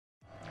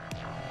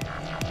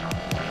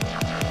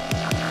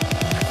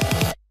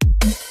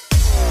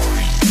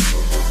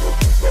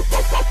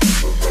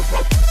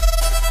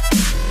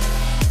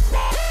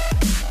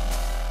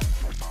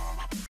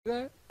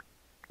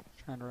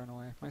to run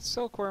away. My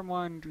silkworm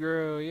one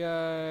grew,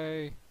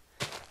 yay!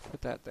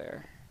 Put that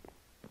there.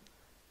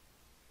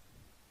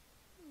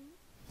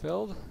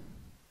 Filled?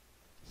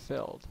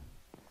 Filled.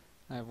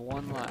 I have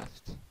one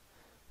left,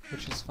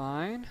 which is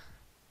fine.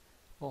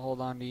 We'll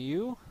hold on to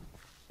you.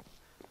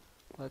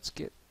 Let's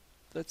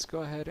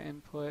go ahead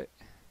and put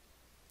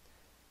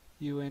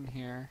you in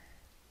here.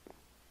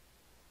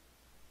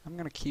 I'm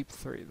gonna keep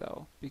 3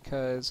 though,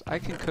 because I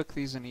can cook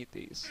these and eat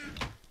these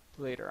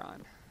later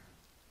on.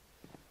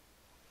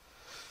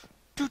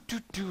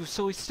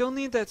 So we still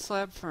need that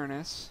slab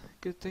furnace.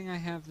 Good thing I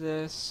have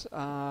this.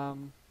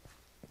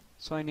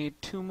 So I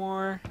need two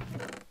more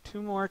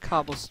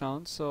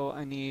cobblestone. So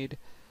I need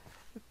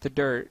the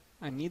dirt.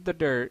 I need the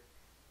dirt.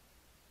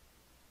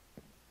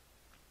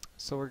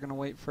 So we're gonna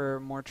wait for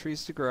more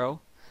trees to grow.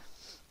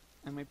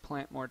 I may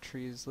plant more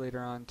trees later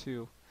on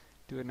too.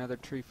 Do another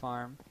tree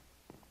farm.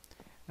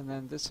 And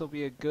then this will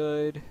be a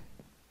good,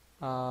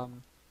 except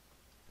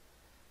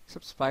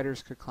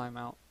spiders could climb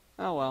out.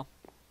 Oh well.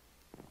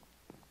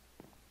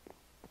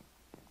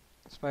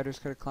 Spiders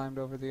could have climbed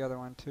over the other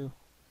one too.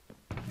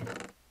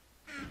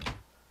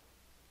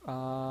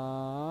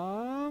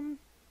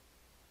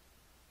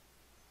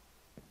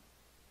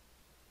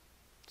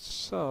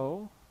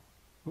 So,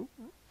 oop,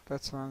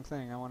 that's the wrong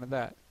thing. I wanted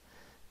that.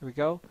 Here we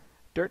go.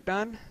 Dirt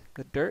done.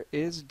 The dirt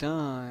is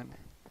done.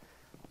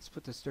 Let's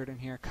put this dirt in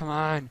here. Come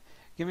on.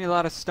 Give me a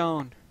lot of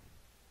stone.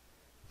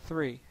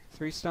 3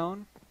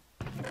 stone.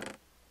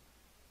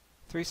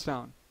 3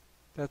 stone.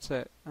 That's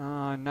it.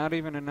 Not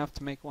even enough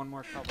to make one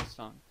more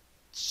cobblestone.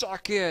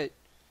 Suck it!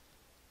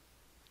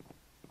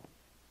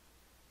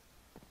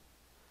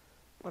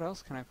 What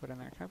else can I put in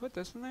there? Can I put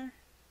this in there?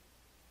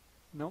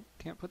 Nope,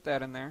 can't put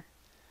that in there.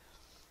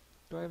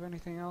 Do I have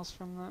anything else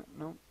from that?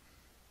 Nope.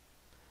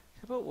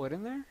 Can I put wood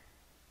in there?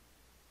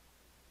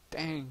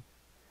 Dang.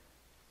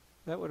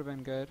 That would have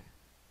been good.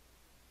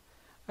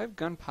 I have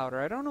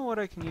gunpowder. I don't know what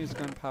I can use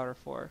gunpowder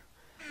for.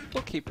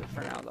 We'll keep it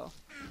for now, though.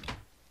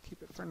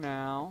 Keep it for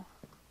now.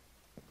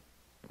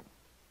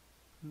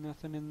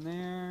 Nothing in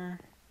there.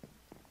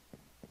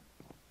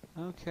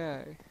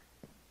 Okay.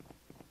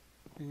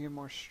 We can get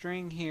more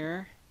string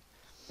here.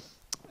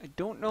 I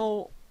don't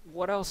know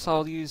what else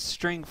I'll use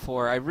string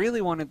for. I really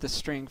wanted the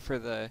string for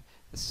the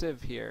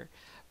sieve here,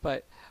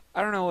 but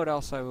I don't know what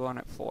else I want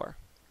it for.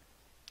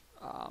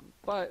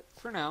 But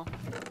for now,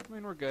 I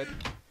mean, we're good.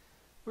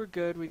 We're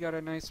good. We got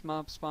a nice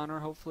mob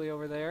spawner hopefully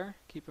over there.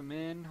 Keep them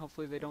in.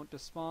 Hopefully they don't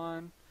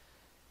despawn.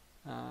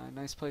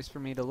 Nice place for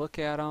me to look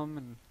at them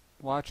and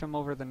watch them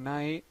over the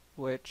night,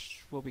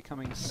 which will be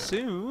coming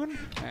soon,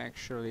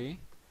 actually.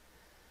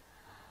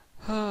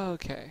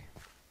 Okay.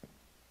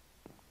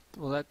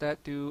 We'll let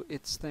that do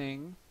its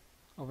thing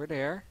over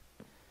there.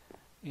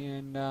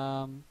 And,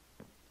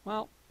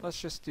 well,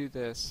 let's just do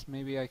this.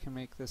 Maybe I can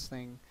make this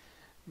thing,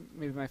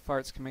 maybe my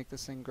farts can make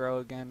this thing grow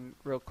again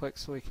real quick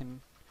so we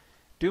can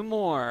do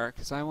more,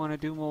 because I want to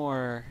do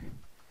more.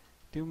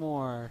 Do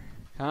more.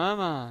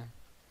 Come on.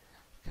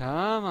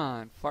 Come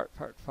on. Fart,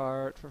 fart,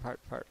 fart, fart,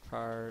 fart,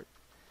 fart.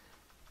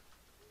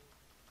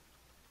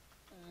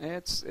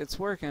 It's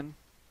working.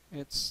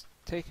 It's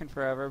taking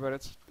forever, but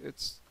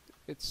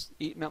it's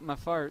eating up my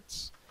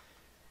farts.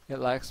 It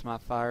likes my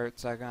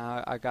farts.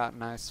 I got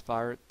nice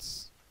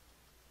farts.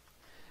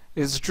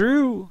 It's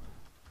true.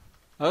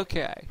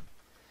 Okay.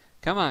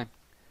 Come on.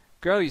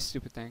 Grow, you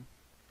stupid thing.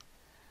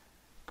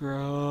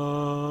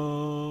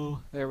 Grow.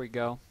 There we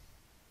go.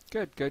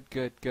 Good, good,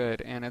 good,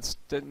 good. And it's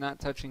not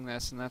touching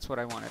this, and that's what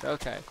I wanted.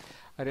 Okay.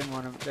 I didn't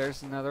want to.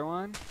 There's another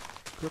one.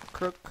 Crook,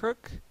 crook,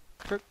 crook.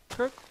 Crook,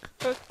 crook,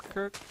 crook,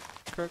 crook,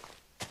 crook,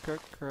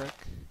 crook, crook.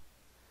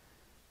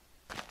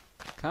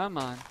 Come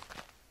on.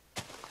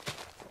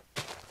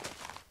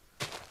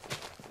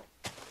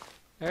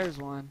 There's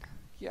one.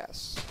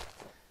 Yes.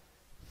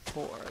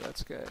 4.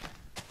 That's good.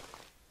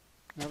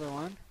 Another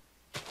one.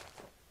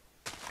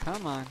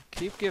 Come on.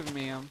 Keep giving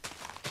me them.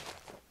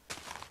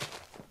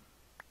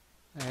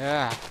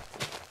 Yeah.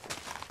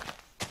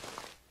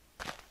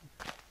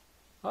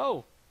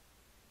 Oh.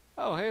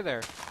 Oh, hey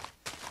there.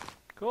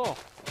 Cool.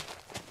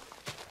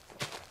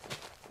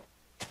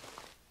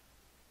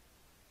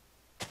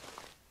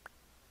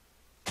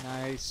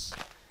 Nice.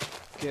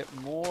 Get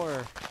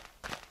more.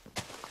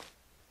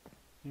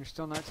 You're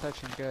still not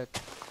touching. Good.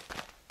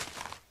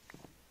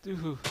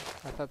 Ooh,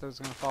 I thought that was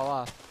going to fall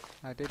off.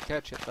 I did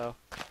catch it, though.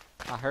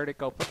 I heard it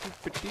go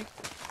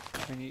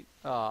pa-doop. And you...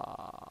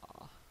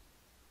 Aww.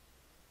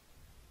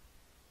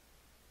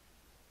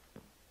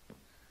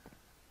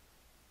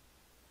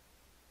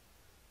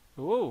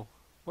 Ooh,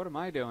 what am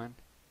I doing?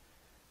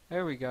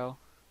 There we go.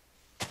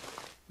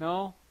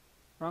 No,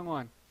 wrong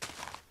one.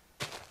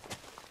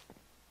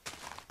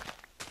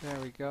 There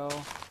we go.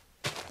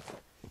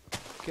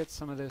 Get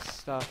some of this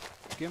stuff.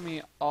 Give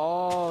me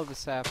all the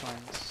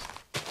saplings.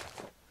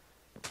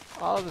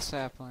 All the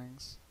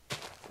saplings.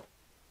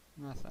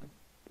 Nothing.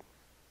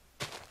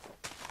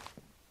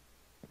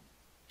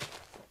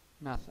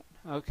 Nothing.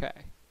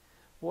 Okay.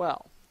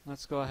 Well,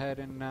 let's go ahead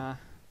and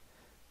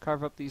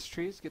carve up these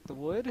trees, get the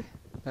wood.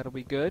 That'll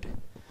be good.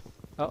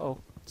 Uh-oh.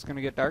 It's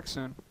gonna get dark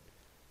soon.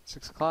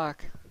 6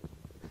 o'clock.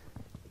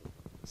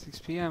 6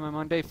 p.m. I'm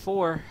on day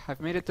 4. I've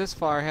made it this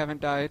far. I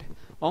haven't died.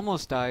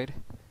 Almost died,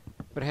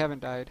 but I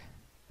haven't died.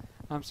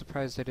 I'm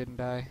surprised I didn't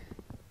die.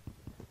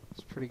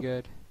 It's pretty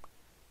good.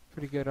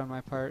 Pretty good on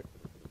my part.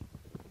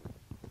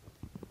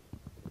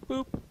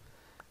 Boop.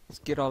 Let's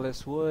get all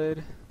this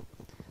wood.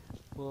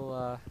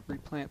 We'll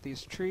replant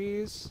these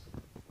trees.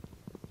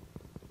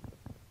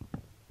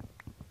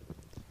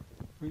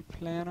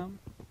 Replant them.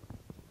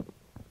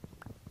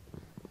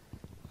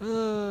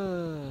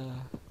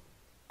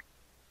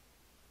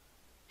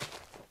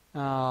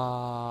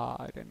 Ah,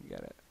 I didn't get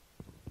it.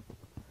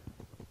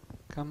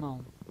 Come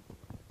on.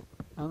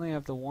 I only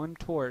have the one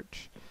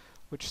torch,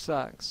 which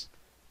sucks.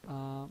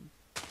 There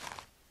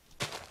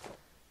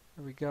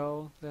we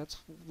go. That's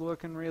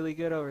looking really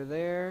good over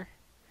there.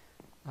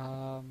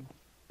 Go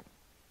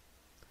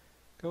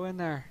in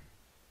there.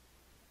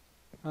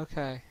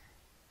 Okay.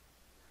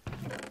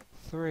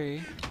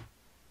 3.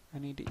 I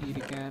need to eat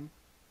again.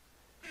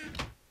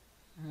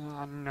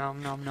 Nom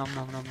nom nom nom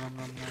nom nom nom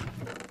nom.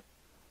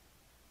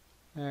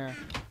 There.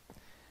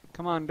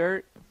 Come on,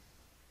 dirt.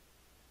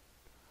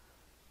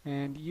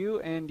 And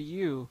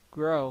you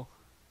grow.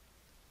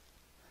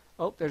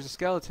 Oh, there's a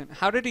skeleton.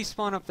 How did he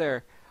spawn up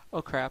there?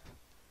 Oh crap.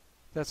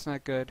 That's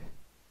not good.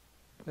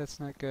 That's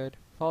not good.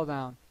 Fall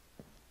down.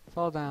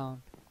 Fall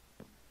down.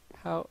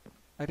 How?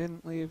 I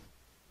didn't leave.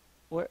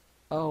 What?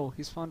 Oh,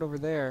 he spawned over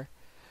there.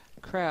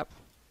 Crap.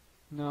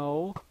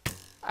 No.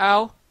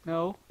 Ow.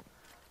 No.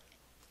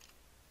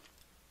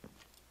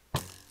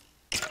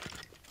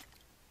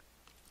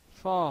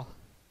 Fall.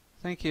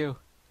 Thank you.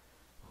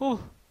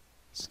 Whew.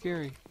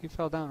 Scary. He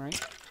fell down, right?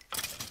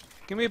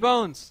 Give me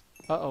bones.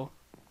 Uh-oh.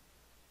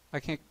 I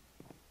can't.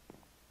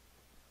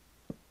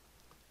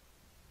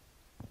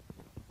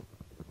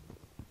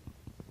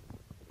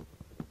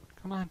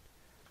 Come on.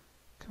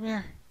 Come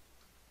here.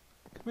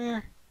 Come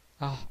here.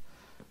 Ah,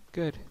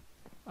 good.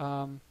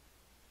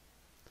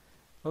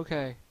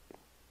 Okay.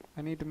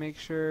 I need to make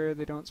sure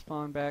they don't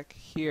spawn back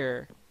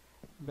here.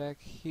 Back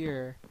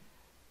here.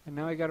 And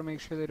now I gotta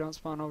make sure they don't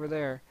spawn over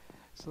there.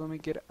 So let me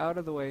get out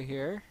of the way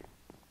here.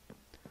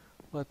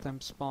 Let them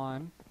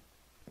spawn.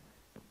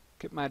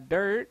 Get my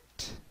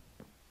dirt.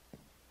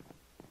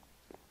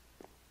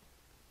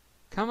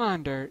 Come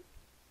on, dirt.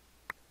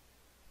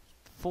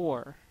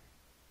 4.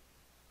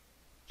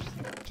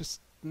 Just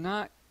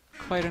not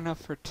quite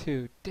enough for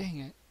 2. Dang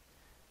it.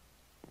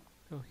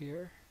 Go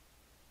here.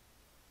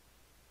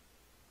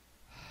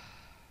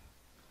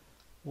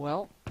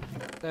 Well,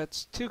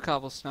 that's 2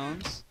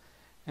 cobblestones.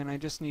 And I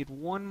just need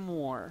 1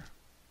 more.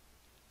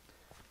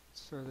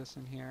 Let's throw this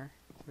in here.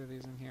 Throw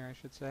these in here, I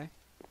should say.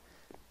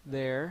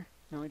 There.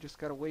 Now we just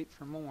gotta wait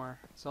for more.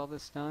 Is all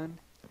this done?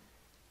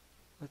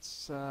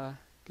 Let's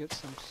get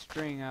some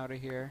string out of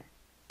here.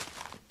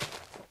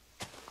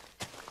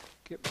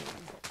 Get me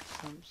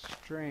some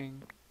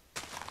string.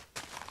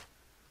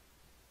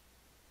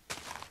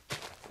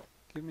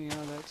 Give me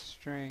all that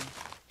string.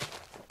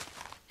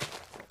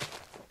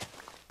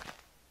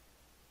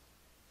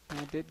 And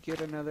I did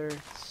get another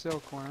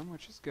silkworm,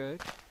 which is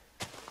good.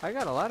 I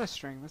got a lot of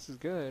string. This is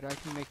good. I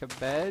can make a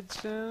bed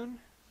soon.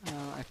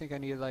 I think I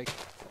need like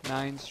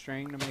 9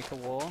 string to make a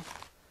wool.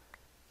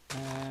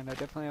 And I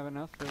definitely have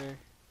enough for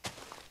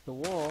the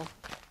wool.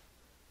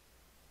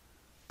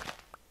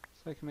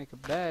 So I can make a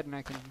bed and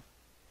I can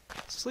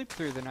sleep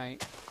through the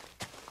night.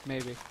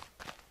 Maybe.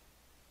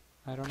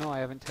 I don't know. I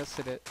haven't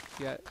tested it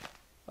yet.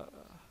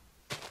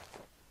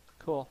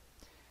 Cool.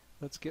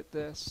 Let's get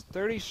this.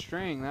 30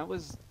 string. That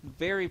was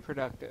very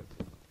productive.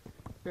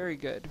 Very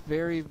good.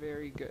 Very,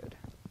 very good.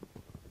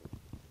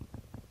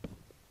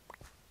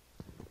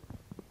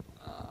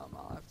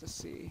 I'll have to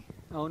see.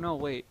 Oh no,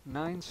 wait.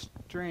 9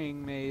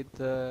 string made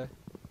the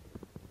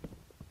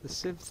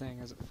sieve thing.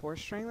 Is it 4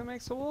 string that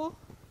makes a wool?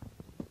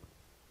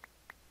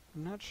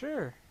 I'm not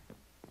sure.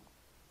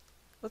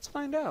 Let's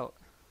find out.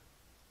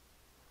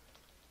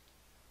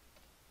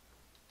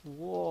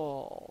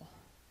 Wool.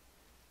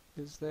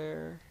 Is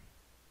there...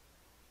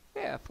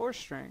 Yeah, 4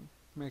 string.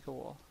 Make a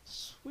wool.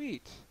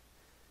 Sweet.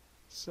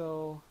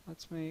 So,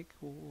 let's make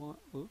one...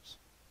 Oops.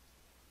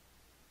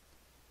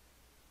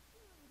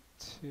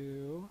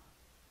 2...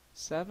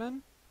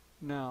 7?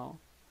 No.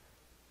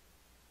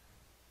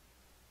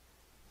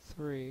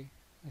 3.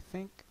 I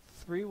think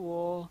 3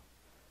 wool.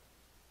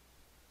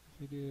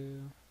 If we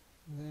do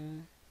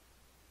that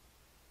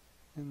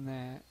and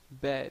that.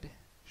 Bed.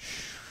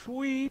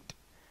 Sweet!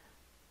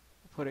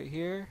 Put it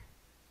here.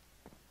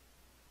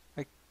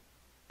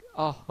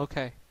 Oh,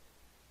 okay.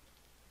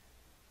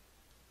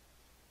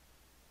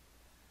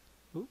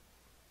 Oop.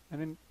 I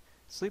didn't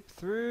sleep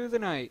through the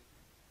night.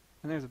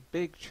 And there's a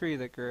big tree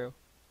that grew.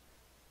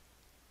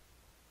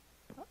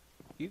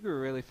 You grew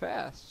really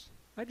fast.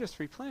 I just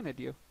replanted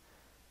you.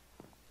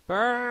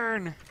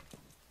 Burn!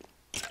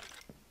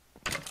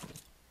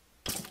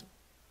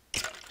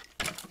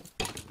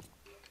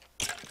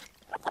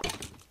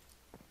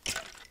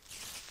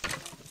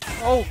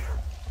 Oh!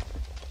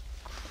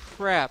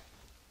 Crap.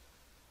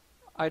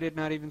 I did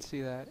not even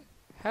see that.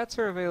 Hats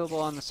are available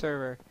on the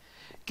server.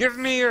 Give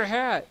me your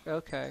hat!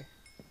 Okay.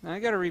 Now I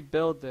gotta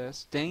rebuild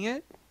this. Dang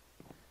it.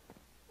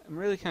 I'm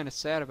really kind of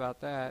sad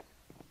about that.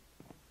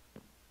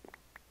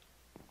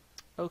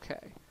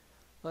 Okay.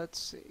 Let's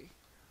see.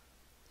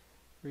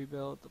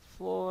 Rebuild the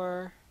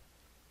floor.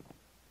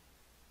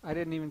 I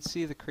didn't even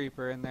see the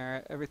creeper in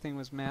there. Everything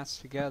was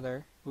massed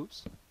together.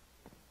 Oops.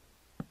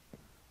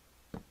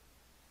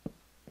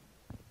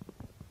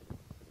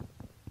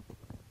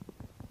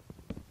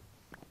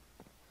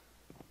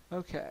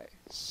 Okay,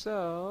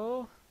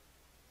 so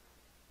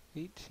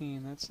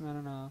 18, that's not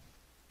enough.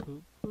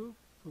 Boop, boop,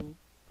 boop,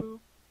 boop,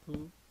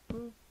 boop,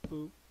 boop,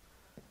 boop,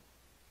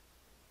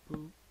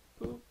 boop,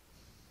 boop.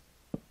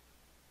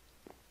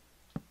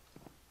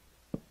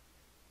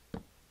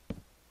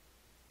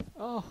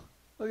 Oh,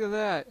 look at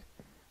that.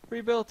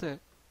 Rebuilt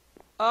it.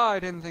 Oh, I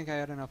didn't think I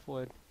had enough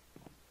wood.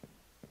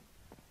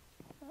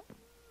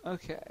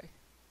 Okay.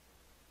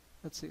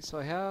 Let's see, so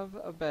I have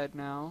a bed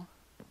now.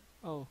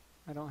 Oh,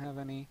 I don't have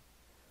any.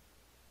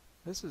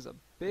 This is a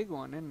big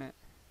one, isn't it?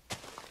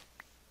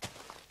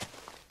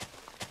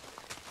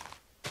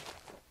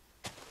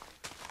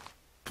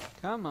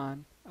 Come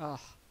on. Ugh.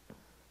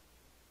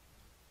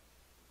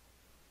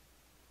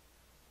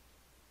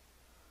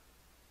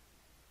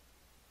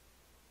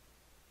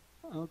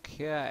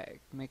 Okay,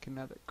 make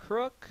another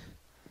crook.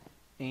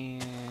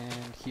 And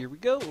here we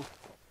go.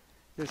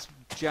 This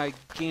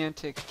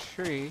gigantic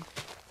tree.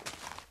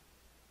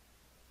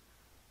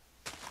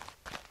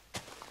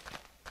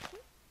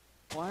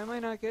 Why am I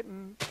not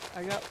getting...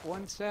 I got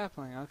one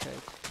sapling. Okay,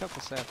 a couple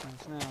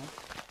saplings now.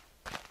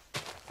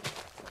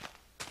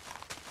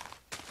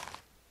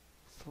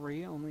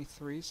 3? Only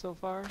 3 so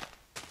far?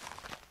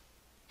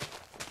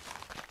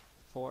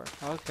 4.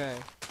 Okay.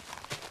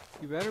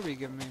 You better be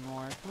giving me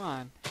more. Come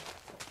on.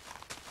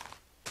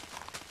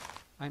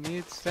 I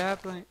need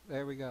sapling.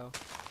 There we go.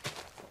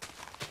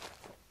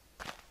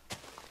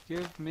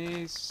 Give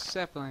me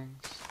saplings.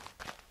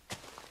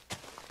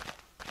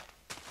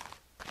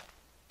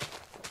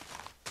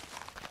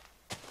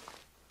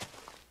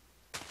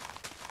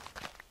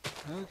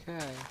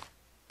 Okay.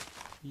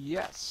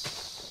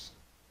 Yes.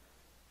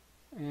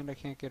 And I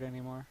can't get any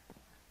more.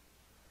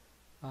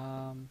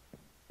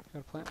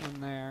 Gotta plant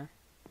one there.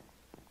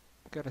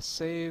 Gotta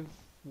save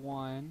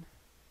one.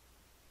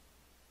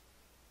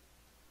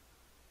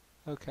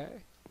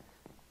 Okay.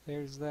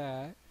 There's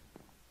that.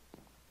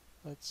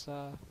 Let's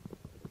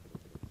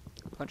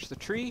punch the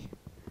tree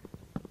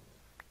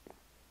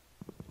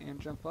and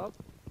jump up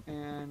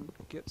and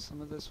get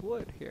some of this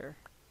wood here.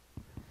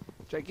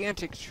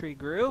 Gigantic tree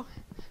grew,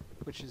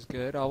 which is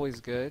good, always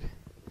good.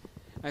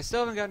 I still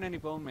haven't gotten any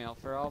bone meal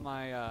for all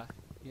my,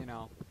 you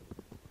know,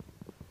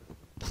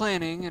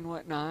 planning and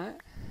whatnot.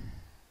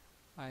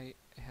 I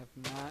have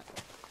not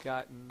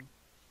gotten...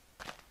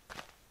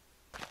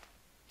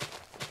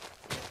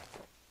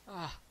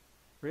 Ah,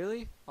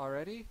 really?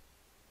 Already?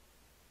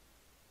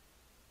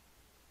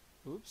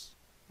 Oops,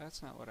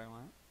 that's not what I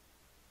want.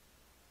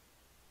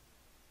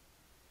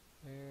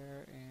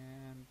 There,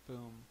 and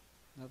boom.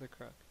 Another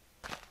crook.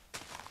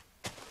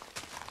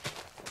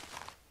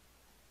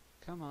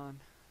 Come on.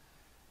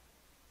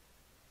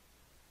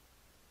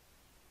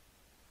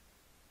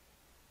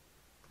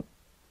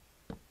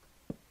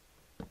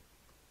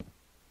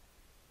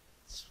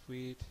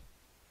 Sweet.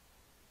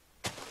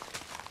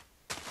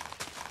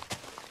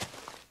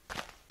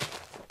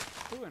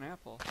 Ooh, an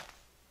apple.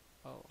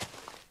 Oh.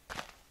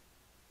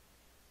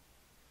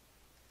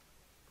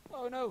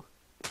 Oh no!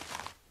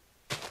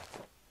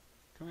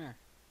 Come here.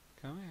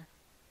 Come here.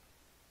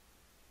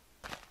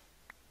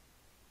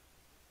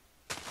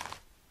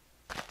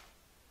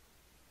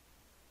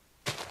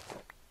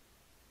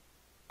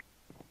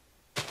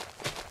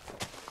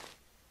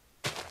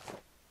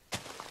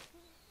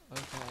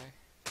 Okay.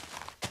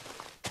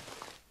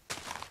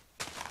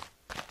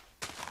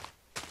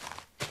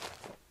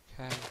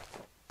 Okay.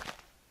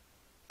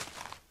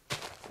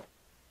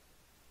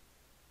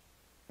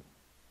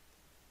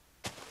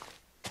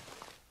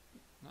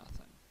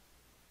 Nothing.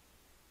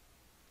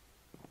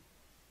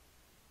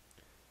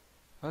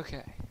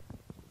 Okay.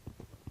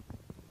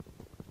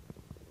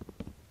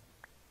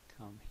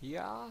 Come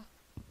here.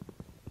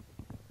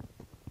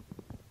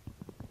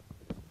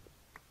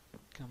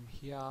 Come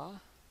here.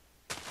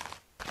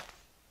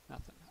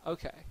 Nothing.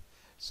 Okay.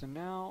 So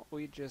now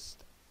we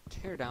just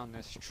tear down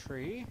this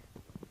tree.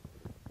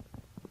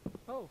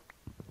 Oh,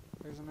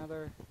 there's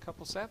another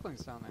couple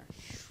saplings down there.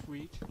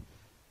 Sweet.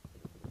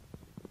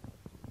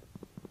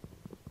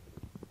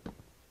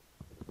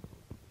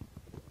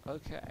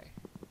 Okay.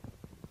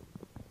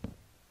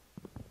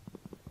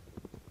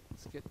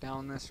 Let's get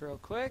down this real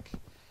quick.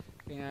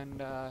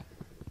 And,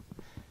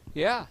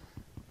 yeah.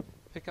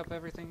 Pick up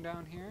everything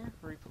down here.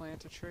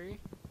 Replant a tree.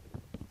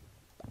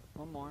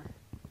 One more.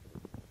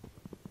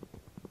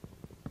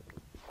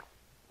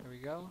 There we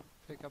go.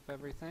 Pick up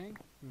everything.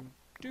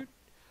 Doot.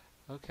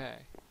 Okay.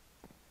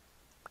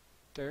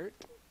 Dirt.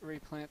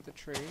 Replant the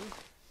tree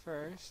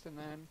first, and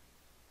then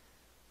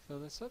fill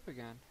this up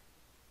again.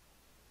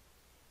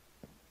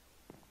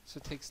 So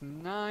it takes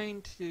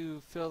 9 to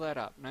fill that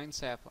up, 9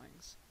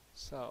 saplings.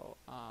 So,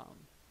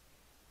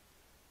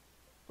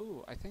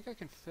 ooh, I think I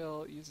can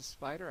use a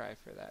spider eye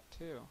for that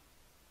too.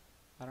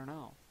 I don't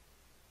know.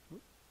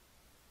 Oop,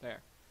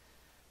 there.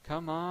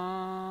 Come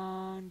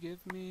on,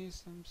 give me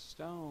some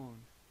stone.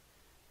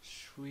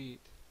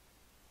 Sweet.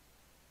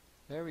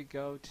 There we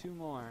go, 2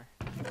 more.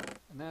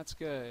 And that's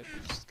good,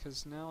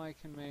 because now I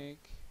can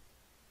make...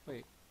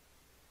 Wait.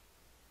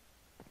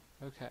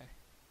 Okay.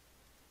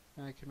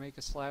 Now I can make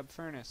a slab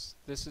furnace.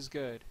 This is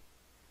good.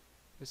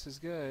 This is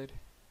good.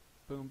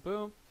 Boom,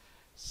 boom.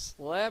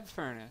 Slab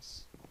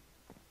furnace.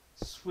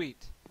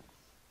 Sweet.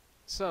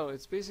 So,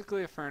 it's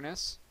basically a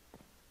furnace.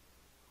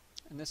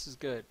 And this is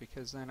good,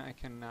 because then I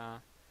can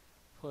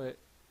put...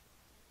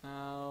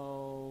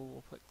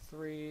 we'll put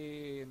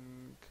 3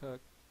 and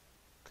cook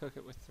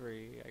it with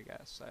 3, I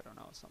guess. I don't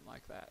know, something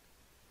like that.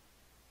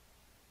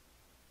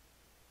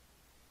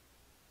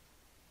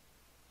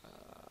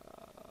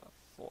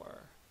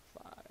 4,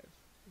 5.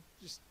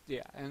 Just,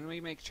 yeah. And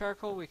we make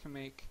charcoal, we can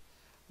make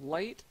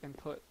light and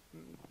put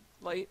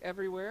light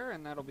everywhere,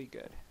 and that'll be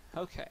good.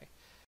 Okay.